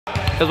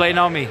Just waiting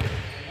on me.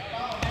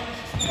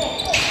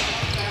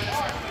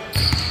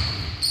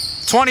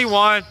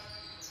 21.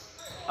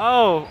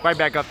 Oh, right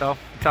back up though.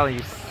 I'm telling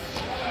you.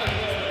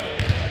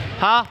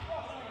 Huh?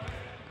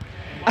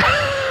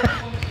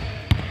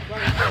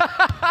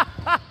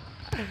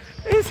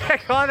 He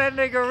said, call that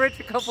nigga Rich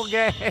a couple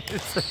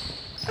games.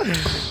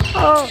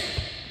 Oh.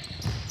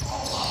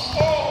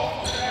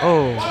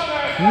 Oh.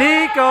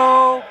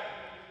 Nico.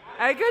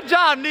 Hey, good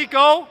job,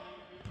 Nico.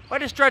 Way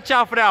to stretch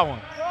out for that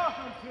one.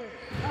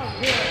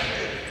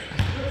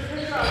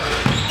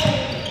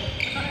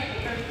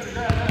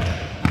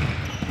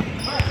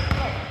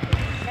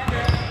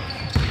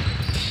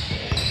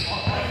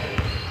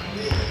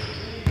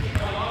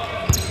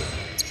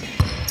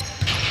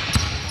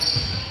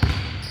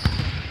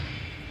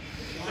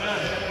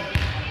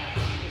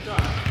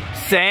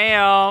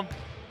 Sam,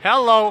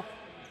 hello.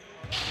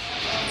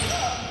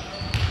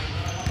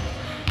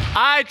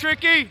 Hi,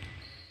 Tricky.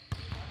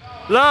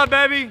 Love,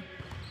 baby.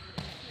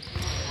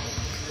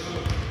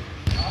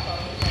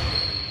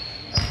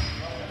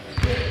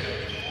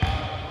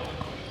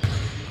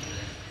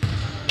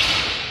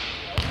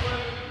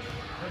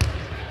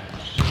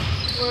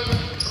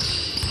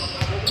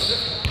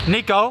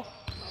 Nico,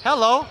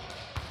 hello.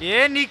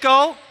 Yeah,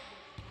 Nico.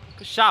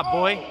 Good shot,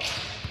 boy.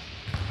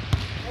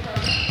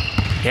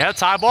 Yeah,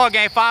 tie ball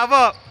game, 5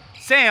 up.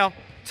 Sam,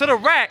 to the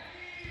rack.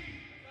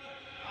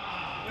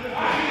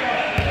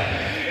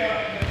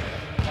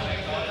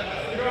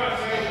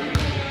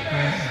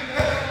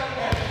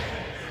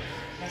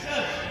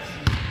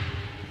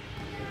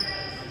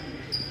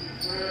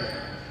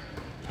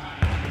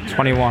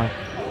 $21.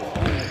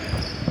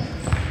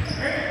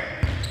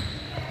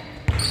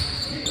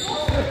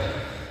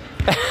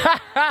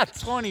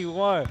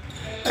 $21.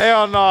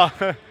 Hell no.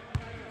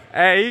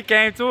 Hey, he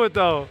came to it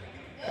though.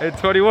 And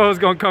 21 was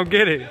gonna come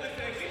get it.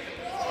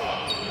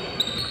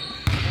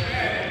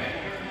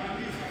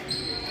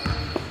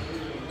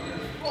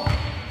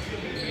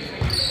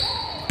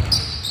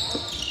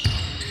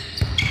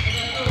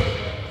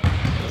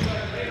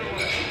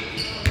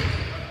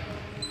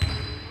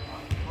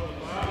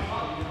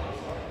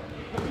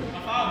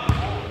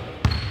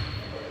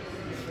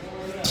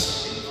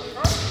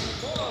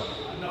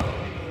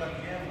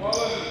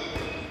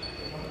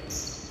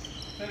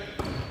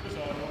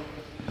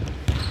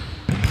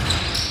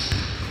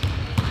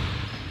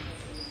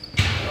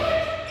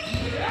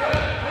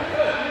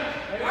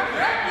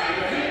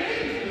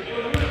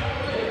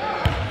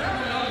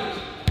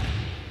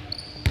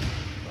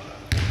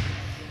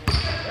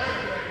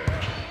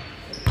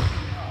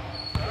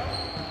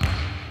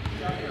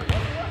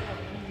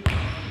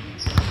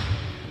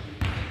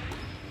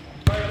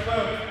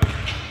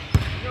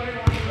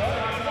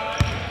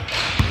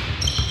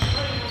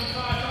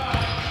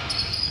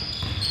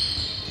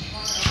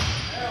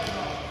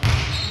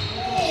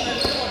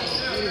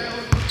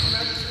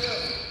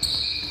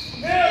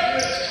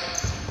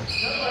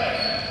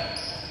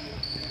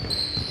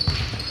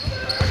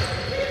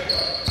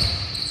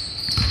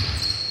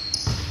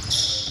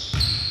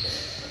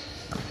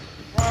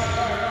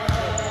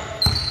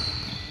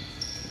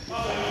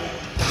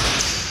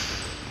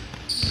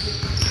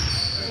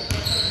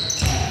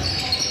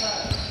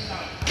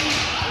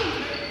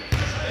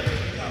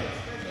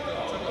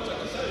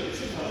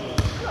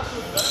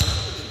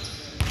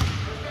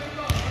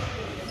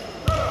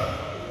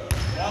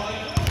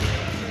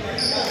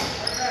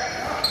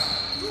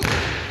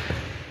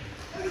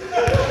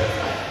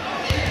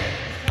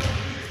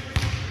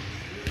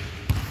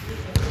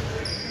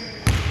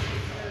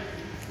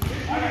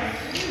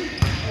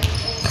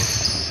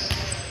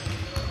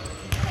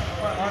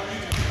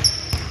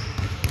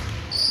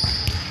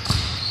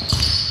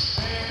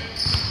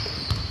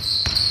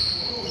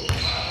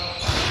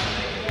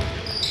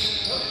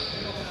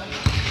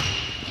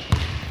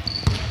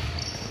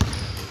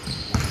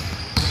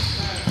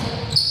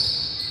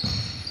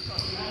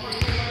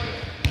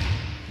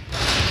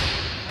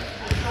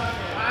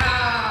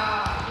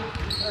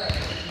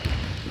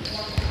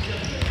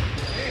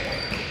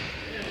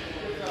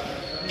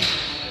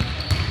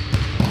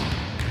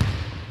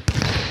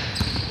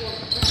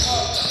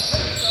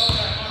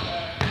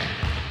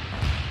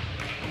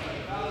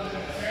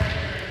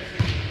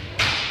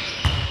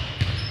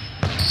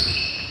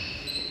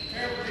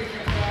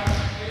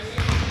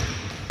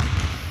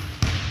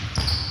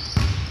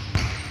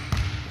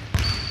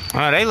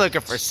 Oh, they looking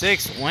for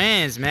 6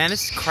 wins, man.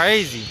 This is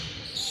crazy.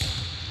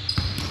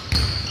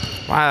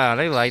 Wow,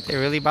 they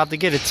really about to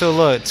get it too.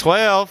 Look,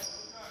 12.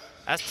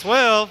 That's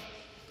 12.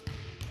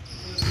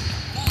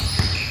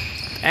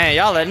 Man,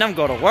 y'all letting them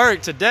go to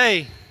work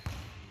today.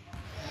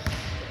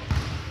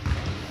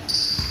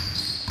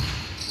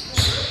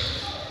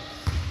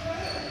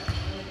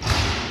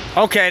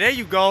 Okay, there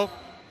you go.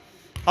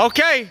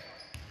 Okay.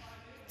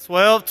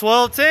 12,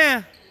 12,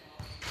 10.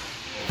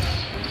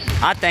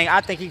 I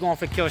think he's going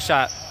for a kill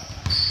shot.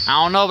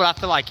 I don't know, but I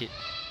feel like it.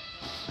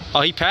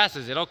 Oh, he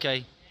passes it.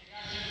 Okay.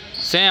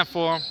 Sam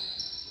for him.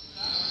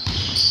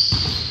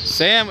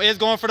 Sam is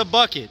going for the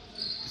bucket.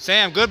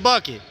 Sam, good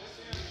bucket.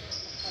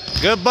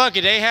 Good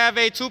bucket. They have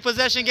a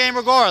 2-possession game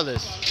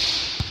regardless.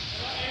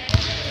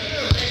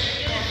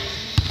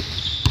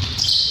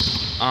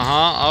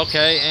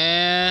 Okay,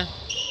 and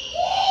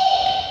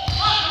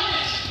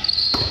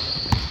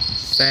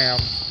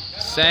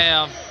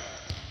Sam.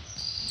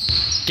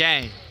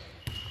 Game.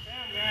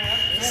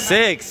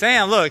 6.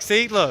 Sam, look,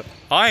 see, look.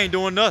 I ain't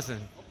doing nothing.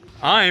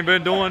 I ain't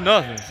been doing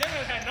nothing.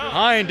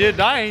 I ain't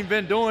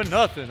been doing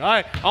nothing.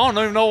 I don't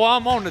even know why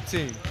I'm on the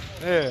team.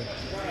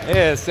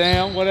 Yeah,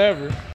 Sam, whatever.